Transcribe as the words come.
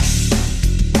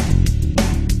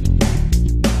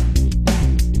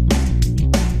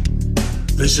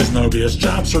This is Nobius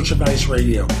Job Search Advice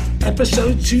Radio,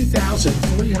 episode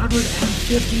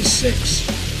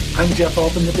 2356. I'm Jeff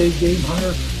Altman, the Big Game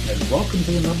Hunter, and welcome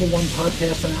to the number one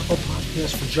podcast on Apple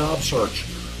Podcasts for job search.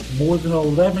 More than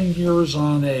 11 years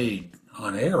on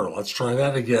air. Let's try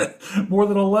that again. More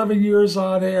than 11 years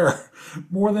on air.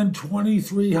 More than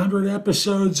 2,300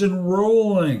 episodes and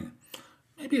rolling.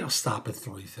 Maybe I'll stop at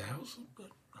 3,000, but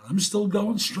I'm still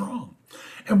going strong.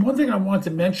 And one thing I want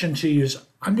to mention to you is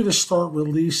I'm going to start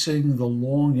releasing the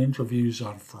long interviews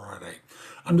on Friday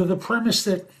under the premise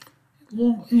that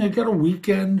got a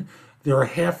weekend. They're a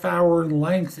half hour in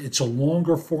length. It's a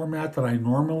longer format than I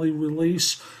normally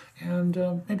release.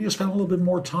 And maybe you'll spend a little bit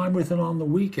more time with it on the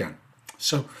weekend.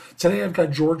 So today I've got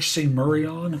George C. Murray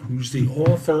on, who's the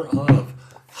author of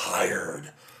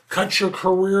Hired. Cut Your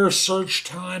Career Search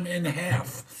Time in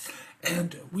Half.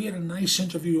 And we had a nice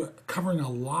interview covering a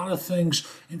lot of things,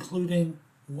 including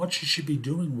what you should be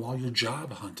doing while you're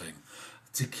job hunting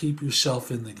to keep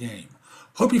yourself in the game.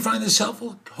 Hope you find this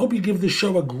helpful. Hope you give the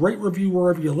show a great review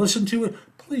wherever you listen to it.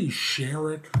 Please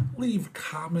share it. Leave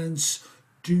comments.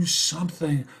 Do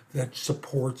something that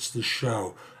supports the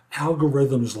show.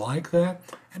 Algorithms like that,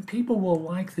 and people will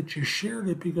like that you shared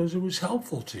it because it was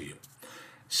helpful to you.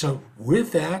 So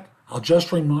with that, I'll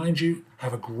just remind you,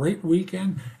 have a great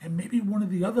weekend, and maybe one of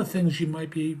the other things you might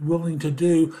be willing to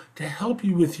do to help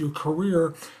you with your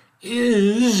career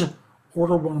is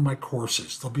order one of my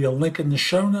courses. There'll be a link in the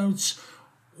show notes.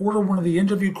 Order one of the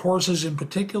interview courses in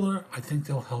particular. I think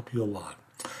they'll help you a lot.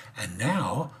 And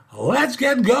now, let's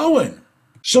get going.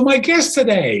 So my guest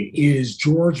today is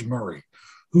George Murray,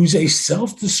 who's a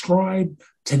self-described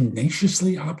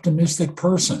tenaciously optimistic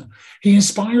person. He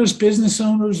inspires business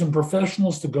owners and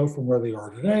professionals to go from where they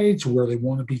are today to where they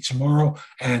want to be tomorrow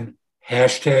and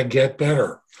 #get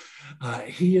better.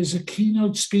 He is a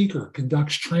keynote speaker,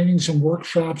 conducts trainings and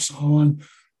workshops on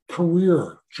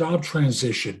career, job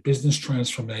transition, business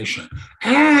transformation.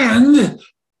 And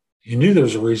you knew there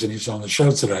was a reason he's on the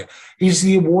show today. He's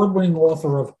the award-winning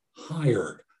author of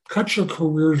Hired. Cut Your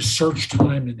Career Search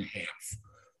Time in Half.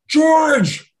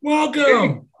 George,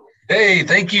 welcome. Hey,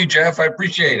 thank you, Jeff. I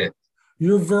appreciate it.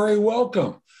 You're very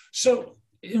welcome. So,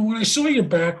 when I saw your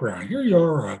background, here you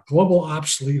are, a global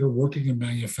ops leader working in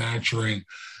manufacturing.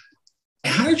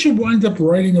 How did you wind up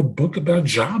writing a book about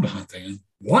job hunting? And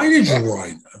why did you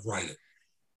write it?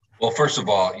 Well, first of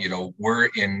all, we're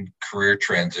in career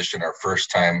transition our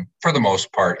first time, for the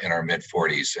most part, in our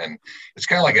mid-40s. And it's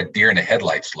kind of like a deer in the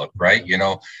headlights look, right?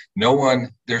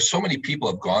 There's so many people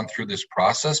have gone through this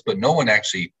process, but no one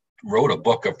actually wrote a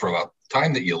book up from the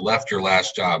time that you left your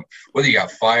last job, whether you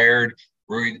got fired,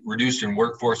 reduced in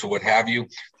workforce or what have you,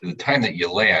 to the time that you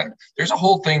land. There's a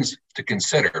whole things to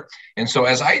consider. And so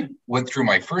as I went through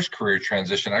my first career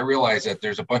transition, I realized that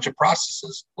there's a bunch of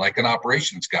processes. Like an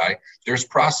operations guy, there's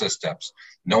process steps.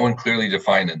 No one clearly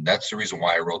defined, and that's the reason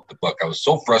why I wrote the book. I was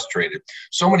so frustrated.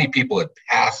 So many people had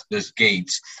passed this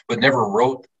gates, but never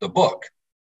wrote the book.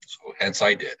 So hence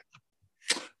I did.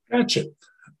 Gotcha.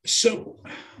 So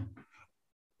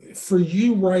for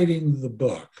you writing the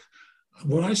book,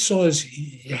 what I saw is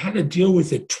you had to deal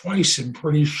with it twice in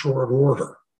pretty short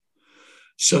order.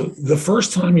 So the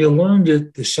first time you learned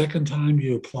it, the second time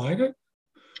you applied it?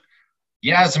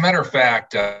 Yeah, as a matter of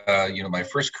fact, my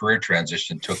first career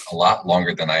transition took a lot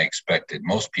longer than I expected.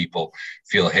 Most people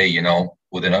feel, hey,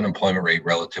 with an unemployment rate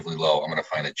relatively low, I'm going to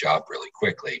find a job really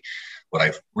quickly. What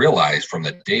I've realized from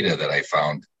the data that I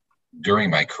found during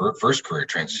my first career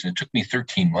transition, it took me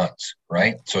 13 months,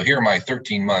 right? So here are my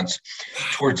 13 months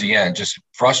towards the end, just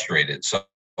frustrated. So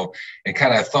and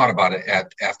kind of thought about it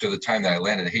after the time that I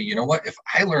landed. Hey, you know what? If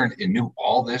I learned and knew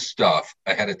all this stuff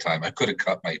ahead of time, I could have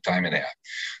cut my time in half.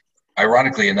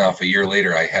 Ironically enough, a year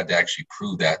later, I had to actually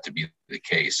prove that to be the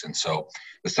case. And so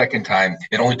the second time,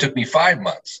 it only took me 5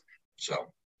 months.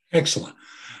 So excellent.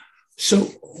 So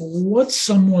what's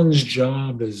someone's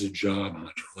job as a job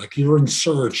hunter? Like you're in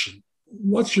search,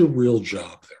 what's your real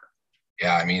job there?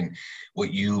 Yeah,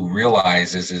 what you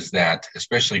realize is that,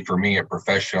 especially for me, a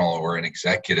professional or an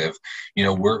executive,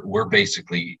 we're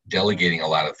basically delegating a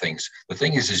lot of things. The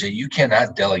thing is that you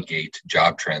cannot delegate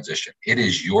job transition. It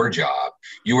is your job.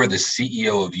 You are the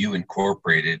CEO of You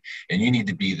Incorporated, and you need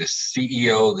to be the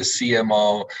CEO, the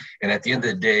CMO, and at the end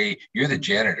of the day, you're the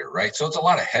janitor, right? So it's a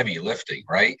lot of heavy lifting,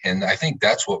 right? And I think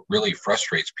that's what really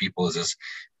frustrates people is this.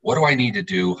 What do I need to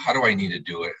do? How do I need to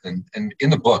do it? And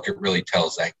in the book, it really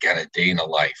tells that kind of day in a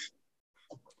life.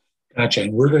 Gotcha.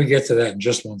 And we're going to get to that in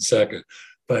just one second.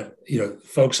 But,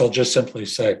 folks, I'll just simply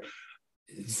say,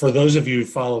 For those of you who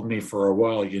followed me for a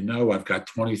while, you know I've got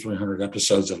 2,300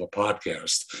 episodes of a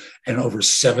podcast and over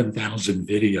 7,000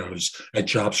 videos at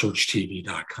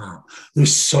jobsearchtv.com.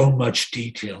 There's so much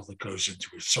detail that goes into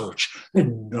a search that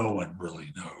no one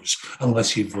really knows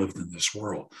unless you've lived in this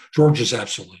world. George is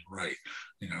absolutely right.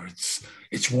 You know,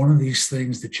 it's one of these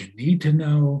things that you need to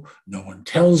know, no one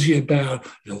tells you about,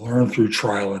 you learn through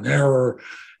trial and error,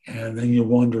 and then you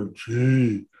wonder,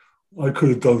 gee, I could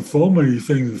have done so many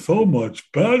things so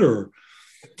much better.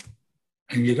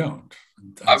 And you don't.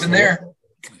 I've been there.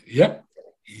 Yep.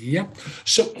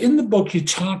 So in the book, you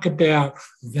talk about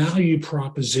value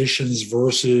propositions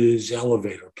versus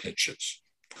elevator pitches.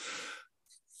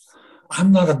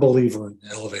 I'm not a believer in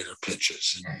elevator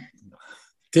pitches.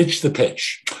 Ditch the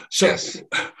pitch. So yes.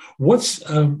 What's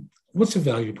a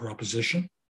value proposition?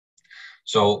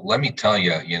 So let me tell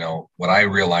you, what I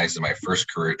realized in my first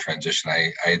career transition,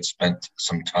 I had spent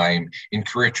some time in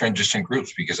career transition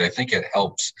groups because I think it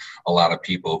helps a lot of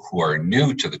people who are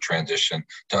new to the transition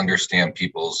to understand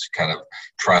people's kind of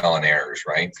trial and errors,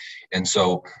 right? And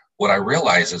so what I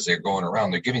realize is they're going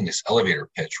around, they're giving this elevator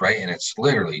pitch, right? And it's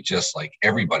literally just like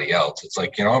everybody else. It's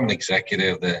like, I'm an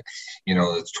executive that,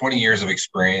 that's 20 years of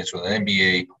experience with an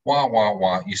MBA, wah, wah,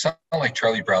 wah. You sound like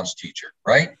Charlie Brown's teacher,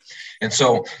 right? And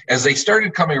so as they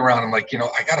started coming around, I'm like,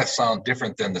 I got to sound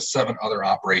different than the 7 other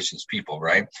operations people,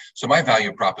 right? So my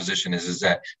value proposition is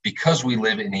that because we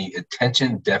live in an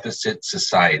attention deficit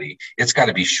society, it's got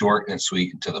to be short and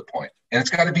sweet and to the point. And it's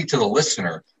got to be to the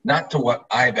listener, not to what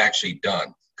I've actually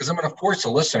done. Because I'm going to force the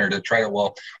listener to try to,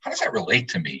 well, how does that relate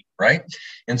to me, right?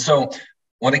 And so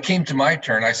when it came to my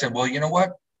turn, I said, well, you know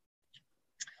what?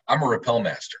 I'm a rappel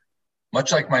master.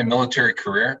 Much like my military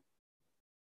career,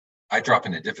 I drop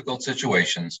into difficult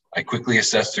situations. I quickly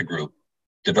assess the group,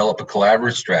 develop a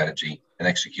collaborative strategy, and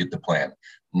execute the plan.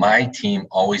 My team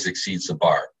always exceeds the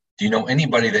bar. Do you know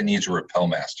anybody that needs a rappel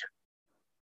master?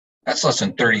 That's less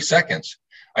than 30 seconds.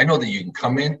 I know that you can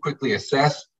come in, quickly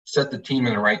assess, set the team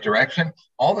in the right direction,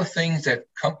 all the things that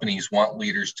companies want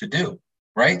leaders to do,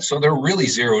 right? So they're really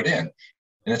zeroed in.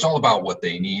 And it's all about what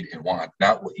they need and want,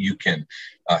 not what you can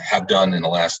have done in the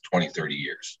last 20, 30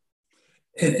 years.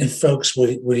 And folks,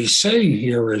 what he's saying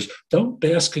here is don't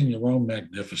bask in your own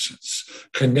magnificence.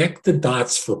 Connect the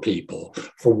dots for people,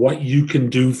 for what you can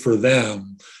do for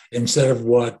them, instead of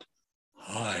what,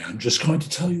 hi, I'm just going to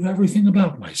tell you everything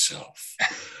about myself.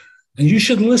 And you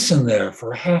should listen there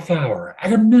for a half hour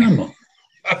at a minimum,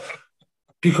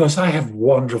 because I have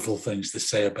wonderful things to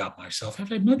say about myself. Have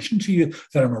I mentioned to you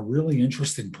that I'm a really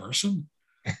interesting person?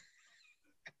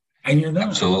 And you're not.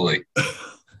 Absolutely.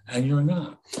 And you're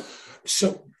not.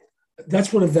 So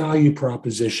that's what a value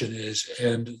proposition is.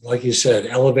 And like you said,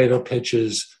 elevator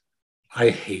pitches,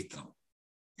 I hate them.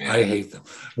 Yeah. I hate them.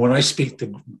 When I speak to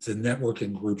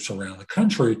networking groups around the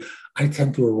country, I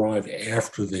tend to arrive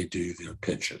after they do their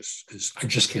pitches because I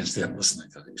just can't stand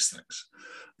listening to these things.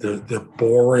 They're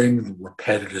boring,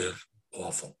 repetitive,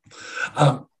 awful.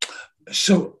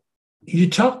 So you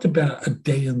talked about a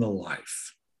day in the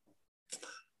life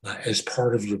as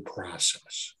part of your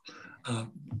process.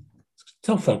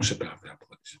 Tell folks about that,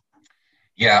 please.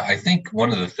 Yeah, I think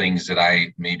one of the things that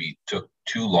I maybe took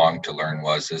too long to learn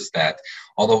is that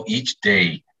although each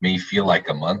day may feel like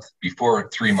a month, before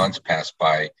 3 months pass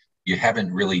by, you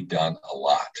haven't really done a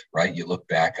lot, right? You look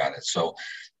back on it. So,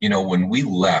 when we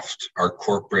left our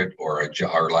corporate or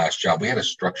our last job, we had a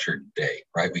structured day,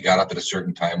 right? We got up at a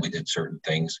certain time, we did certain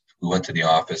things. We went to the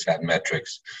office, had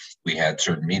metrics, we had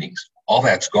certain meetings. All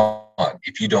that's gone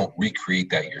if you don't recreate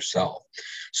that yourself.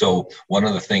 So one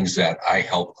of the things that I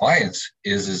help clients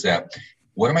is that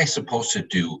what am I supposed to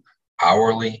do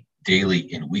hourly,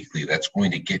 daily, and weekly that's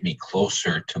going to get me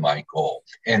closer to my goal?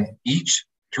 And each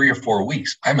 3 or 4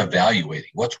 weeks, I'm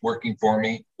evaluating what's working for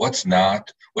me, what's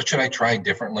not, what should I try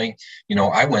differently?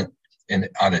 I went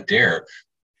on a dare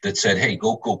that said, hey,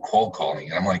 go cold calling.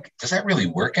 And I'm like, does that really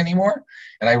work anymore?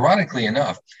 And ironically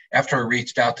enough, after I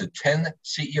reached out to 10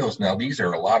 CEOs, now these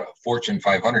are a lot of Fortune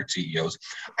 500 CEOs,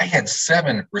 I had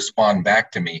 7 respond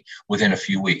back to me within a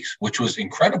few weeks, which was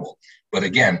incredible. But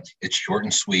again, it's short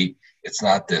and sweet. It's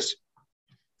not this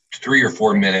 3 or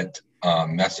 4 minute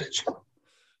message.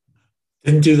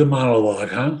 Didn't do the monologue,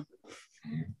 huh?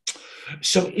 Mm-hmm.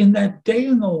 So in that day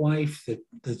in the life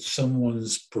that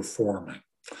someone's performing,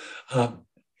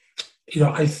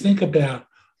 I think about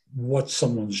what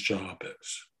someone's job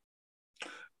is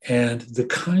and the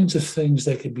kinds of things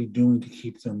they could be doing to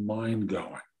keep their mind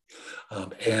going.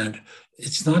 And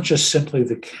it's not just simply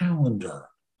the calendar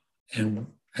and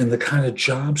the kind of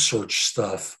job search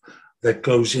stuff that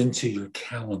goes into your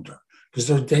calendar. Because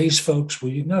there are days, folks,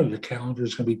 where your calendar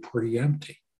is going to be pretty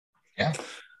empty. Yeah.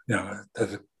 You know,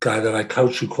 the guy that I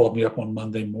coach who called me up on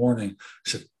Monday morning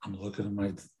said, I'm looking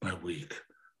at my week.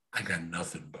 I got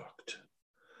nothing booked.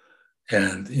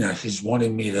 And, you know, he's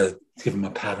wanting me to give him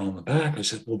a pat on the back. I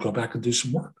said, we'll go back and do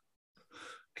some work.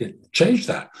 Change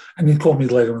that. And he called me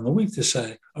later in the week to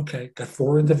say, okay, got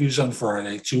 4 interviews on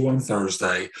Friday, 2 on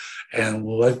Thursday, and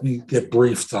let me get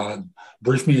brief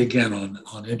me again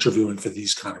on interviewing for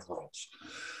these kind of roles.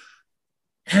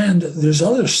 And there's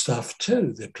other stuff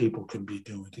too that people can be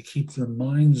doing to keep their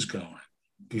minds going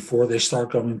before they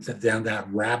start going down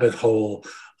that rabbit hole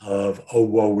of, oh,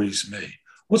 woe is me.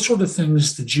 What sort of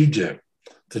things did you do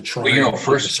to try and keep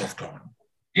yourself going?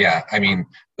 Yeah, I mean,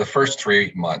 the first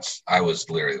 3 months, I was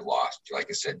literally lost. Like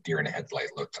I said, deer in the headlight.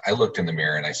 I looked in the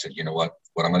mirror and I said, you know what?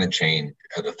 What I'm going to change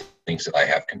are the things that I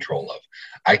have control of.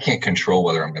 I can't control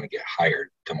whether I'm going to get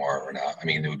hired tomorrow or not. I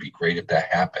mean, it would be great if that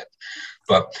happened.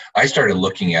 But I started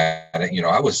looking at it. You know,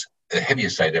 I was the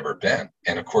heaviest I'd ever been.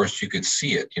 And of course, you could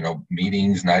see it, you know,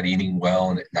 meetings, not eating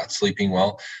well and not sleeping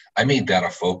well. I made that a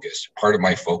focus, part of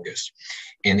my focus.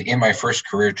 In my first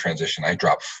career transition, I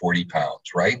dropped 40 pounds,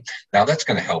 right? Now that's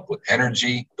going to help with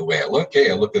energy, the way I look.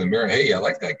 Hey, I look in the mirror. Hey, I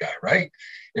like that guy, right?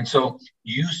 And so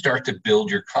you start to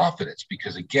build your confidence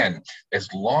because, again, as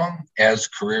long as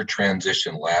career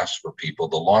transition lasts for people,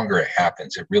 the longer it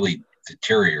happens, it really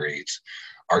deteriorates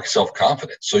our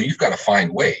self-confidence. So you've got to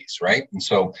find ways, right? And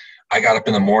so I got up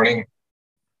in the morning,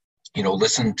 you know,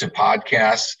 listened to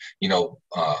podcasts, you know,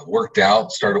 worked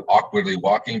out, started awkwardly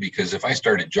walking because if I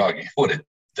started jogging, I would have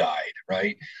died,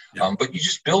 right? Yeah. But you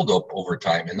just build up over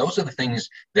time. And those are the things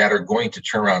that are going to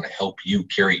turn around and help you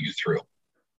carry you through.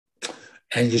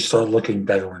 And you start looking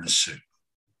better in a suit.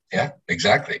 Yeah,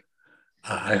 exactly.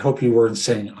 I hope you weren't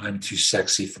saying I'm too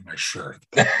sexy for my shirt.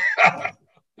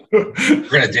 We're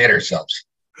going to date ourselves.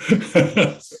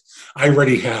 I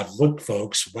already have. Look,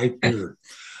 folks, white beard.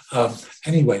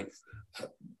 Anyway,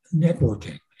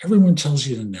 networking. Everyone tells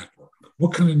you to network.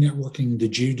 What kind of networking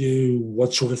did you do?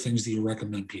 What sort of things do you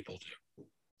recommend people do?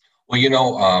 Well, you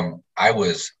know, I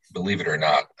was, believe it or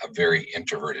not, a very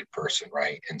introverted person,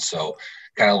 right? And so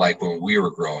kind of like when we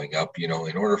were growing up, you know,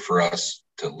 in order for us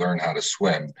to learn how to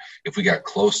swim, if we got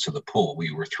close to the pool,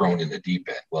 we were thrown in the deep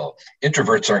end. Well,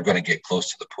 introverts aren't going to get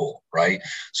close to the pool, right?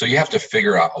 So you have to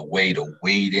figure out a way to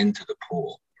wade into the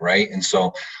pool. Right. And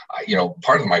so, you know,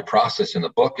 part of my process in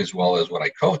the book, as well as what I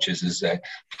coach is that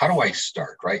how do I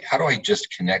start? Right. How do I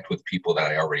just connect with people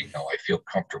that I already know, I feel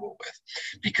comfortable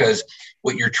with? Because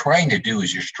what you're trying to do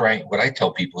is what I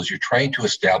tell people is you're trying to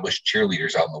establish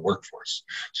cheerleaders out in the workforce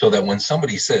so that when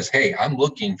somebody says, hey, I'm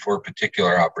looking for a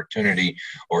particular opportunity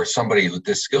or somebody with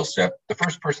this skill set, the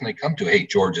first person they come to, hey,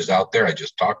 George is out there. I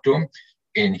just talked to him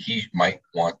and he might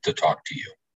want to talk to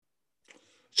you.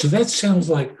 So that sounds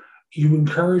like you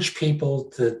encourage people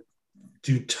to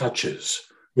do touches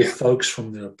with folks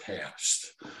from their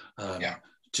past,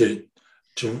 to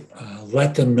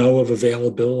let them know of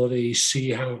availability,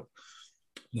 see how,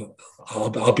 you know,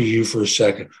 I'll be you for a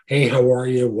second. Hey, how are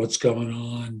you? What's going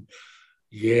on?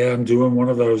 Yeah, I'm doing one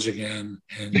of those again.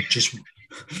 And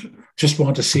just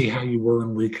want to see how you were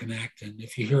and reconnect. And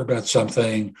if you hear about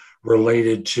something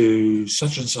related to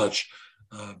such and such,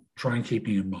 try and keep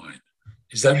me in mind.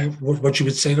 Is that what you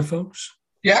would say to folks?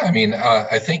 Yeah, I mean,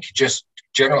 I think just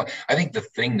generally, I think the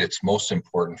thing that's most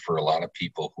important for a lot of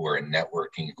people who are in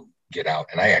networking, who get out,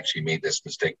 and I actually made this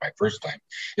mistake my first time,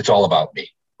 it's all about me,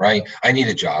 right? I need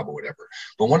a job or whatever.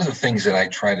 But one of the things that I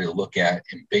try to look at,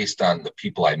 and based on the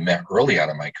people I met early on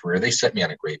in my career, they set me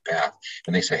on a great path.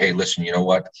 And they say, hey, listen, you know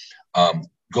what?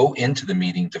 Go into the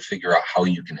meeting to figure out how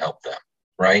you can help them,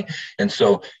 right? And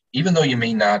so even though you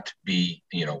may not be,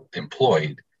 you know,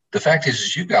 employed, the fact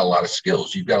is you've got a lot of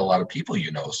skills. You've got a lot of people, you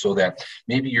know, so that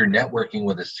maybe you're networking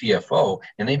with a CFO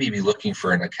and they may be looking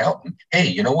for an accountant. Hey,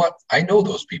 you know what? I know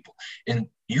those people. And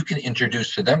you can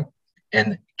introduce to them.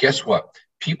 And guess what?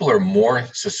 People are more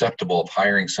susceptible of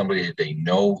hiring somebody that they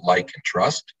know, like, and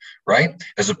trust, right?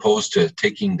 As opposed to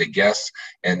taking the guess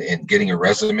and getting a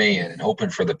resume and hoping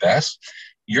for the best.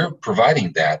 You're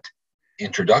providing that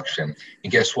introduction.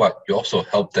 And guess what? You also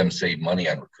help them save money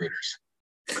on recruiters.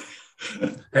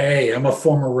 Hey, I'm a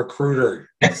former recruiter.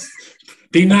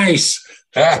 Be nice.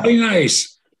 Be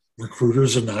nice.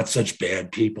 Recruiters are not such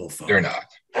bad people, folks. They're not.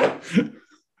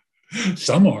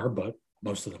 Some are, but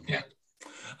most of them aren't.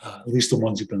 At least the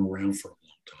ones who've been around for a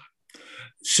long time.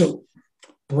 So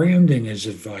branding is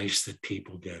advice that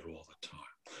people get all the time.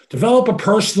 Develop a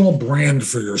personal brand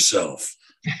for yourself.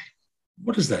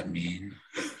 What does that mean?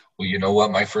 Well, you know what?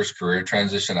 My first career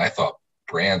transition, I thought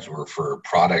brands were for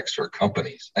products or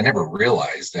companies. I never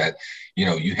realized that,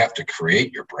 you have to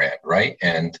create your brand, right?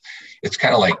 And it's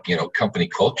kind of like, company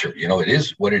culture. It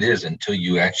is what it is until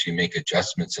you actually make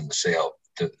adjustments in the sale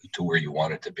to where you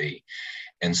want it to be.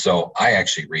 And so I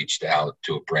actually reached out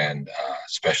to a brand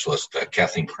specialist,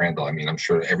 Kathleen Crandall. I mean, I'm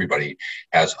sure everybody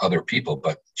has other people,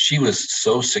 but she was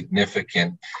so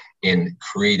significant in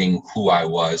creating who I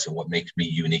was and what makes me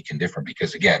unique and different.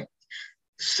 Because again,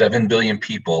 7 billion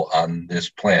people on this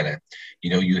planet,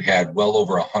 you had well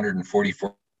over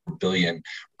 144 billion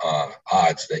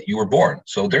odds that you were born.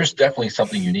 So there's definitely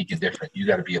something unique and different. You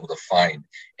got to be able to find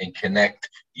and connect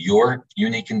your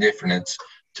unique and difference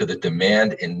to the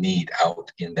demand and need out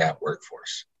in that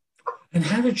workforce. And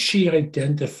how did she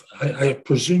identify? I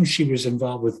presume she was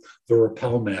involved with the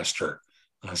Rappel Master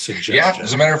suggestion. Yeah,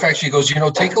 as a matter of fact, she goes,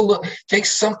 take a look, take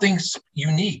something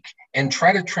unique and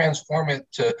try to transform it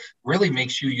to really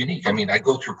makes you unique. I mean, I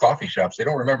go through coffee shops, they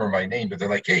don't remember my name, but they're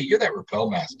like, hey, you're that Rappel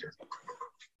Master.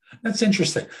 That's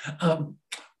interesting.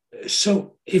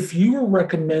 So if you were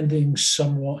recommending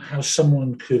how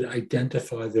someone could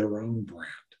identify their own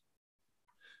brand,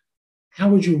 how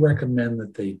would you recommend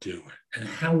that they do it?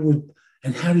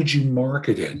 And how did you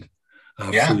market it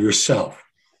for yourself?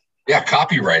 Yeah,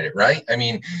 copyright it, right? I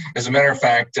mean, as a matter of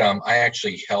fact, I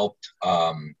actually helped.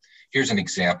 Here's an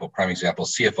example, prime example.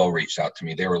 CFO reached out to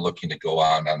me. They were looking to go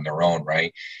on their own,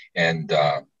 right? And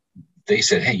they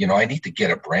said, hey, I need to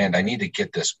get a brand. I need to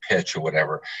get this pitch or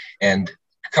whatever. And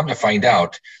come to find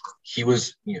out, he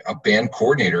was a band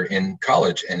coordinator in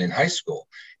college and in high school.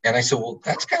 And I said, well,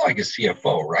 that's kind of like a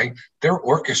CFO, right? They're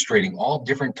orchestrating all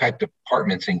different type of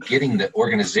departments and getting the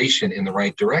organization in the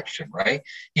right direction, right?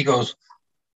 He goes,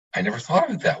 I never thought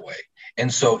of it that way.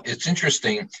 And so it's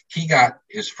interesting. He got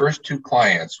his first 2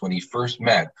 clients when he first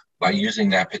met by using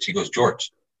that pitch. He goes,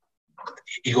 George,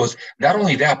 not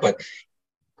only that, but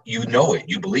it,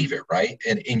 you believe it, right?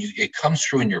 And it comes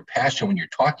through in your passion when you're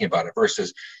talking about it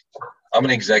versus I'm an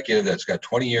executive that's got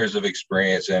 20 years of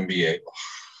experience, MBA.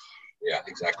 Yeah,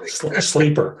 exactly.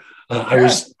 Sleeper. I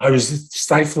was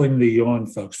stifling the yawn,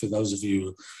 folks, for those of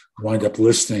you who wind up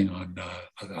listening on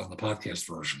the podcast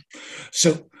version.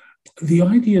 So the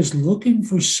idea is looking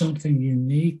for something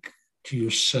unique to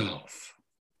yourself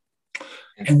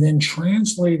and then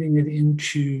translating it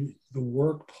into the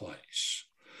workplace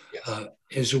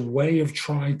as a way of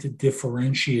trying to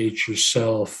differentiate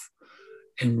yourself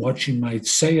and what you might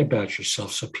say about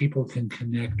yourself so people can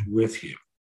connect with you.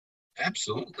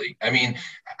 Absolutely. I mean,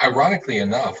 ironically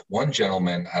enough, one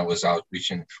gentleman I was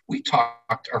outreaching, we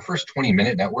talked, our first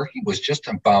 20-minute networking was just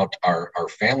about our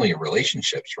family and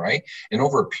relationships, right? And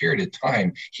over a period of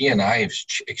time, he and I have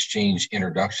exchanged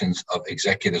introductions of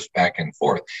executives back and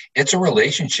forth. It's a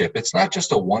relationship. It's not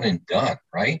just a one and done,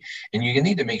 right? And you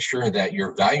need to make sure that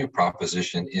your value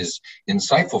proposition is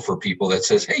insightful for people that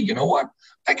says, hey, you know what?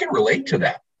 I can relate to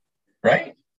that,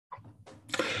 right?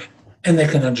 And they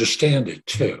can understand it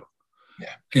too.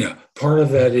 Yeah. Part of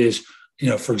that is,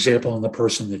 for example, in the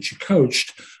person that you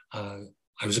coached, I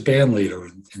was a band leader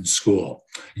in school.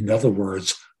 In other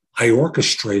words, I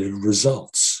orchestrated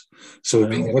results so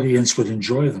an audience would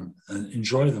enjoy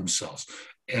themselves.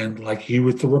 And like you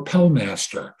with the Rappel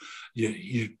Master,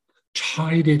 you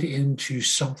tied it into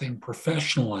something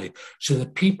professionally so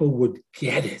that people would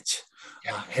get it.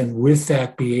 And with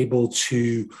that, be able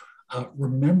to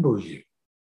remember you.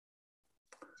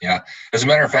 Yeah. As a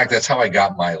matter of fact, that's how I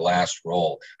got my last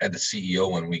role at the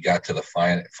CEO when we got to the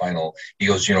final. He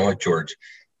goes, you know what, George?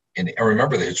 And I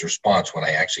remember his response when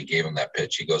I actually gave him that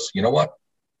pitch. He goes, you know what?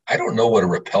 I don't know what a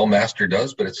Rappel Master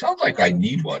does, but it sounds like I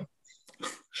need one.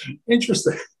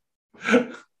 Interesting.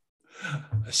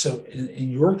 So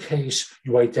in your case,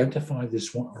 you identify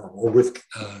this one, or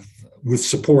with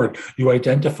support, you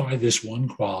identify this one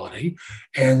quality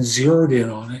and zeroed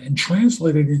in on it and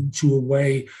translated it into a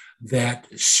way that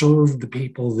served the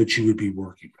people that you would be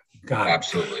working with. Got it.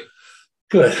 Absolutely.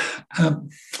 Good.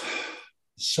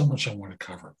 So much I want to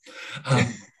cover. Let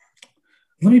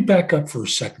me back up for a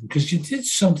second, because you did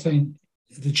something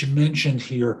that you mentioned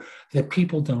here that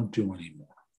people don't do anymore,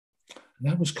 and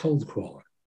that was cold calling.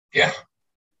 Yeah.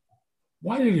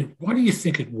 Why do you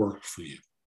think it worked for you?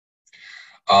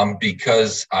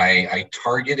 Because I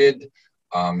targeted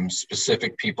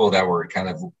specific people that were kind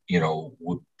of,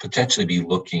 would potentially be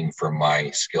looking for my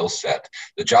skill set.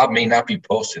 The job may not be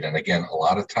posted. And again, a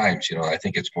lot of times, I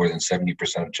think it's more than 70%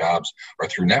 of jobs are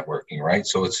through networking, right?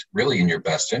 So it's really in your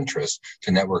best interest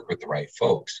to network with the right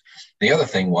folks. The other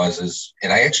thing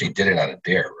and I actually did it on a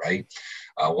dare, right?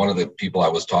 One of the people I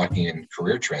was talking in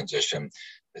career transition,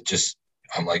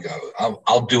 I'm like,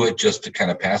 I'll do it just to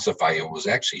kind of pacify you. I was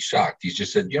actually shocked. He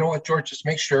just said, you know what, George, just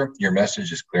make sure your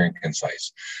message is clear and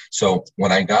concise. So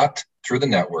when I got through the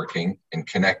networking and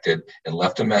connected and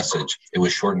left a message, it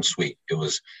was short and sweet. It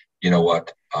was, you know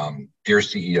what, dear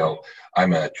CEO,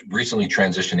 I'm a recently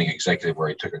transitioning executive where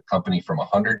I took a company from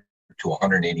 100 to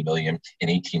 180 million in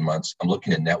 18 months. I'm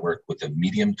looking to network with a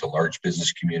medium to large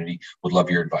business community. Would love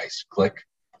your advice. Click.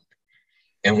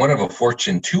 And one of a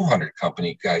Fortune 200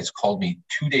 company guys called me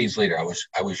 2 days later. I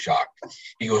was shocked.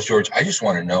 He goes, George, I just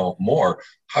want to know more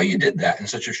how you did that in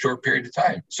such a short period of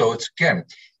time. So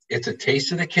it's a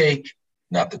taste of the cake,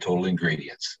 not the total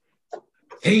ingredients.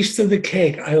 Taste of the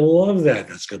cake. I love that.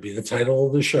 That's going to be the title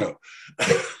of the show.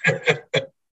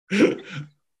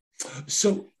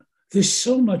 So there's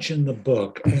so much in the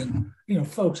book, and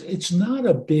folks, it's not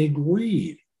a big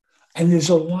read, and there's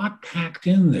a lot packed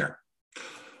in there.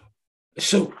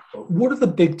 So what are the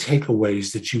big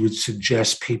takeaways that you would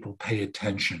suggest people pay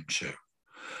attention to?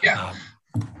 Yeah.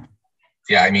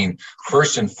 Yeah, I mean,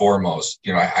 first and foremost,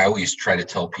 I always try to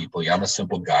tell people, I'm a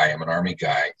simple guy. I'm an Army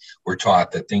guy. We're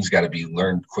taught that things got to be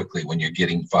learned quickly when you're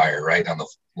getting fire, right, on the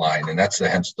line. And that's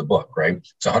hence the book, right?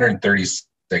 It's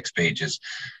 136 pages.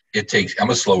 I'm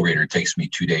a slow reader. It takes me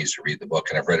 2 days to read the book,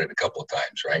 and I've read it a couple of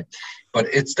times, right? But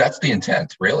that's the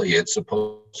intent, really. It's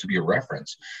supposed to be a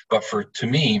reference. But to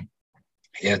me,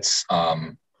 it's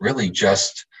really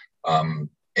just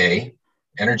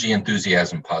energy,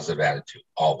 enthusiasm, positive attitude,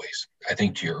 always. I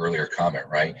think to your earlier comment,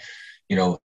 right?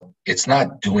 It's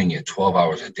not doing it 12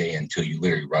 hours a day until you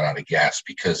literally run out of gas,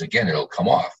 because again, it'll come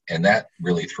off, and that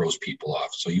really throws people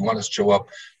off. So you want to show up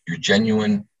your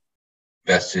genuine,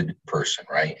 vested person,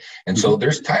 right? And so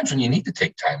there's times when you need to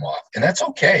take time off, and that's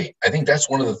okay. I think that's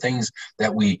one of the things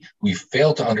that we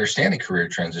fail to understand in career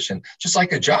transition. Just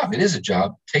like a job, it is a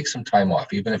job. Take some time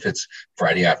off, even if it's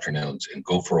Friday afternoons, and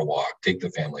go for a walk, take the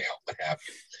family out, what have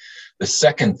you. The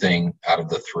second thing out of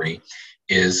the three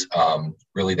is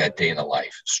really that day in the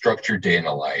life. Structure day in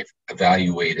the life,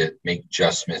 evaluate it, make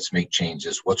adjustments, make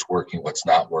changes, what's working, what's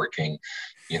not working,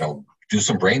 do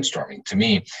some brainstorming. To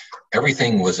me,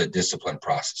 everything was a disciplined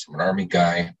process. I'm an Army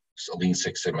guy, a Lean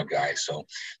Six Sigma guy. So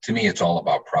to me, it's all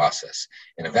about process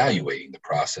and evaluating the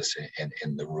process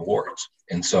and the rewards.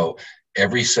 And so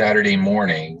every Saturday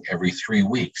morning, every 3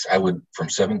 weeks, I would, from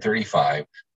 7:35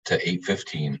 to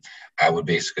 8:15, I would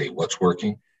basically, what's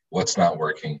working, what's not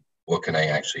working, what can I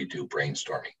actually do,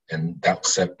 brainstorming. And that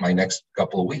set my next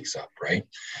couple of weeks up, right?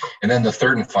 And then the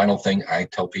third and final thing I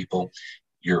tell people,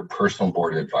 your personal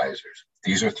board advisors.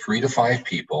 These are 3 to 5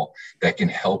 people that can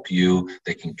help you,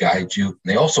 they can guide you. And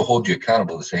they also hold you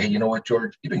accountable to say, hey, you know what,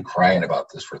 George, you've been crying about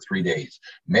this for 3 days.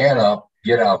 Man up,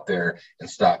 get out there and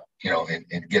stop,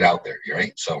 and get out there,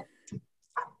 right? So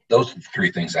those are the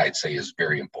 3 things I'd say is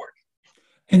very important.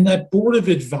 And that board of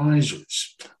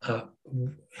advisors,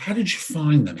 how did you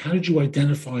find them? How did you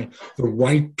identify the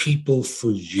right people for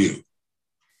you?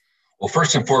 Well,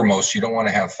 first and foremost, you don't want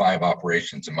to have 5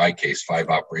 operations, in my case, 5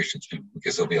 operations people,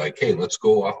 because they'll be like, hey, let's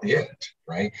go off the edge,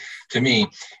 right? To me,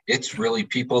 it's really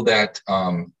people that,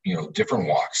 different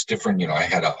walks, different, I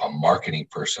had a marketing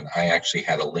person. I actually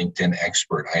had a LinkedIn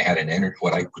expert. I had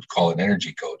what I would call an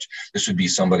energy coach. This would be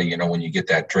somebody, when you get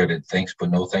that dreaded thanks but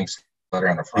no thanks letter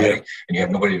on a Friday, and you have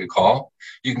nobody to call,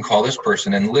 you can call this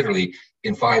person, and literally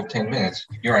in 5-10 minutes,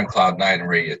 you're on cloud 9 and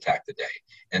ready to attack the day.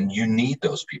 And you need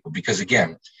those people, because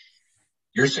again,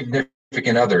 your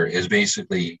significant other is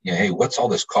basically, hey, what's all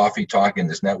this coffee talking,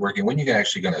 this networking? When are you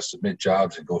actually going to submit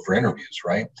jobs and go for interviews,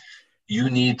 right? You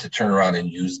need to turn around and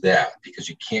use that, because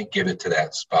you can't give it to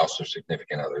that spouse or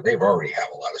significant other. They've already have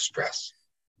a lot of stress.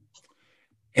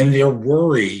 And their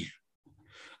worry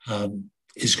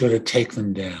is going to take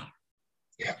them down.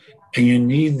 Yeah. And you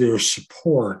need their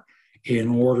support in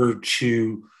order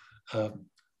to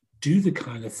do the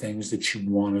kind of things that you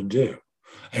want to do.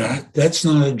 And that's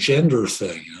not a gender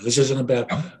thing. This isn't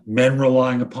about men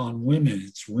relying upon women.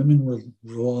 It's women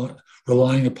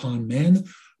relying upon men,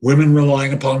 women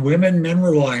relying upon women, men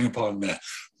relying upon men.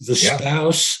 The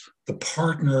spouse, the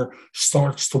partner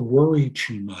starts to worry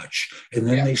too much. And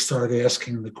then they start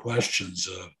asking the questions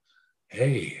of,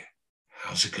 hey,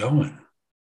 how's it going?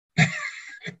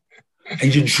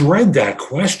 And you dread that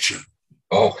question.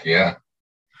 Oh, yeah.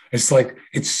 It's like,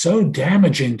 it's so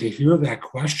damaging to hear that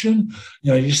question.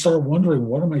 You start wondering,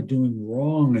 what am I doing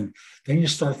wrong? And then you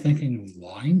start thinking of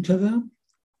lying to them.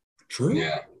 True?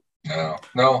 Yeah.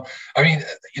 No. I mean,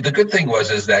 the good thing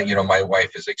is that, my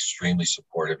wife is extremely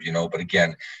supportive, but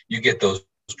again, you get those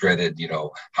dreaded,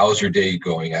 how's your day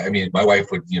going? I mean, my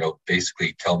wife would,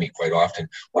 basically tell me quite often,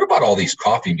 what about all these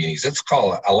coffee meetings? That's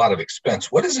called a lot of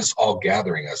expense. What is this all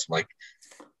gathering us? I'm like,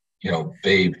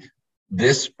 babe,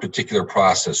 this particular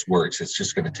process works. It's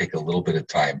just going to take a little bit of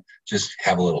time. Just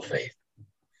have a little faith.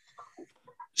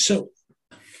 So,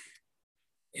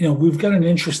 we've got an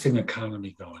interesting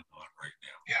economy going on right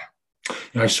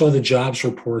now. I saw the jobs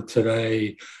report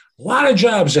today. A lot of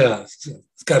jobs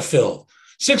got filled.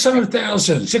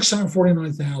 600,000,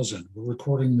 649,000. We're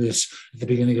recording this at the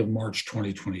beginning of March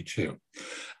 2022.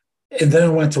 And then I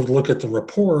went to look at the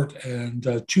report, and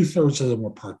 2/3 of them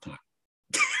were part-time.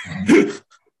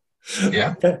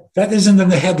 Yeah. That isn't in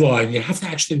the headline. You have to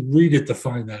actually read it to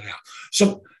find that out.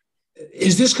 So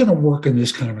is this going to work in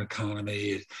this kind of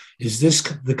economy? Is this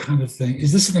the kind of thing?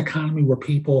 Is this an economy where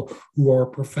people who are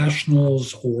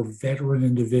professionals or veteran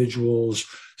individuals,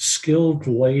 skilled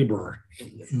labor,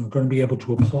 going to be able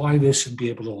to apply this and be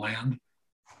able to land?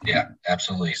 Yeah,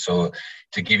 absolutely. So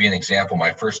to give you an example,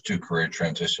 my first 2 career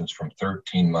transitions from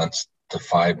 13 months to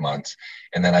 5 months.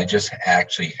 And then I just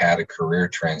actually had a career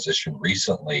transition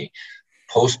recently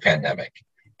post-pandemic.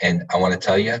 And I want to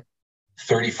tell you,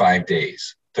 35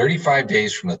 days. 35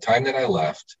 days from the time that I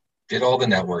left, did all the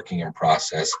networking and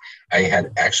process, I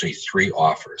had actually 3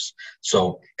 offers.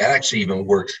 So that actually even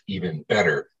works even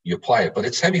better. You apply it, but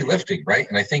it's heavy lifting, right?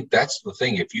 And I think that's the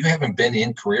thing. If you haven't been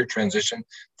in career transition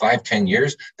 5-10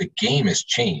 years, the game has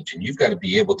changed, and you've got to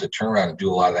be able to turn around and do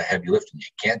a lot of that heavy lifting. You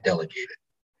can't delegate it.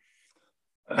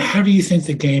 How do you think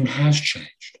the game has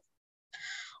changed?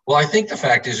 Well, I think the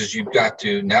fact is you've got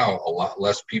to now, a lot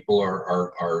less people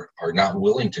are not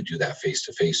willing to do that face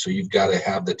to face. So you've got to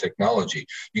have the technology.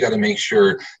 You got to make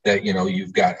sure that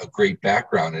you've got a great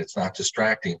background and it's not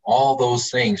distracting. All those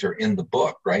things are in the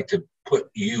book, right? To put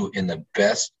you in the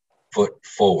best foot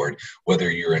forward, whether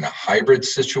you're in a hybrid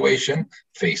situation,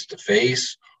 face to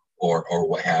face, or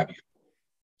what have you.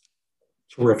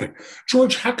 Terrific.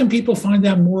 George, how can people find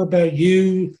out more about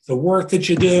you, the work that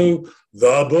you do,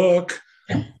 the book?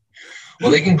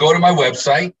 Well, they can go to my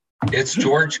website. It's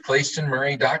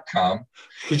georgeclaystonmurray.com.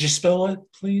 Could you spell it,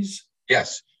 please?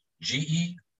 Yes.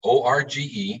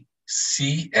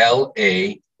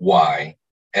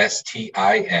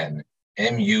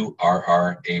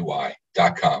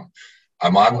 Georgeclaystonmurray.com.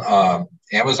 I'm on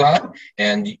Amazon,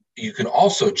 and you can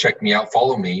also check me out,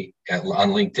 follow me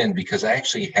on LinkedIn, because I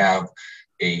actually have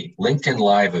a LinkedIn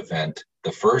Live event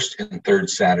the first and third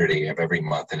Saturday of every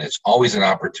month. And it's always an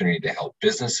opportunity to help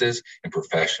businesses and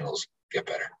professionals get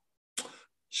better.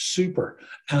 Super.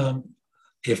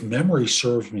 If memory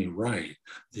serves me right,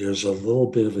 there's a little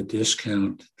bit of a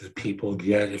discount that people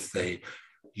get if they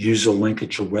use a link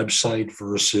at your website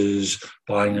versus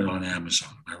buying it on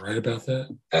Amazon. Am I right about that?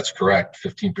 That's correct.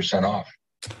 15% off.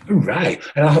 All right.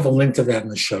 And I'll have a link to that in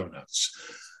the show notes.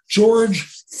 George,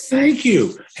 thank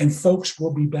you. And folks,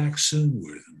 we'll be back soon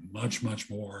with much, much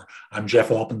more. I'm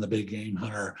Jeff Altman, the Big Game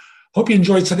Hunter. Hope you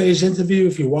enjoyed today's interview.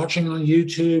 If you're watching on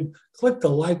YouTube, click the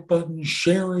like button,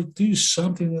 share it, do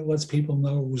something that lets people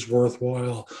know it was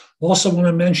worthwhile. Also want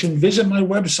to mention, visit my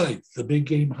website,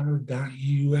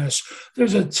 thebiggamehunter.us.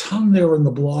 There's a ton there in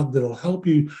the blog that'll help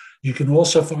you. You can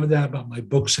also find out about my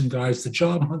books and guides, the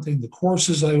job hunting, the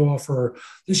courses I offer.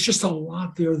 There's just a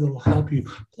lot there that'll help you.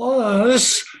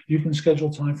 Plus, you can schedule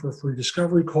time for a free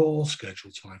discovery call,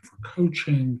 schedule time for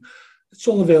coaching. It's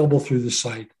all available through the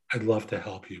site. I'd love to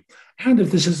help you. And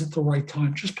if this isn't the right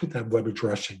time, just put that web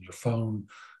address in your phone,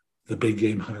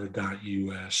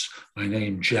 thebiggamehunter.us. My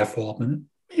name, Jeff Altman.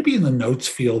 Maybe in the notes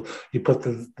field, you put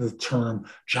the term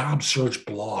job search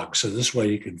blog. So this way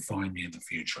you can find me in the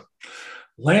future.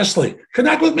 Lastly,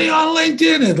 connect with me on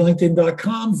LinkedIn at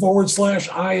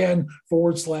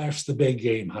linkedin.com/IN/the Big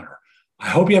Game Hunter. I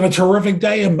hope you have a terrific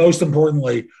day. And most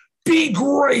importantly, be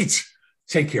great.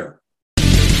 Take care.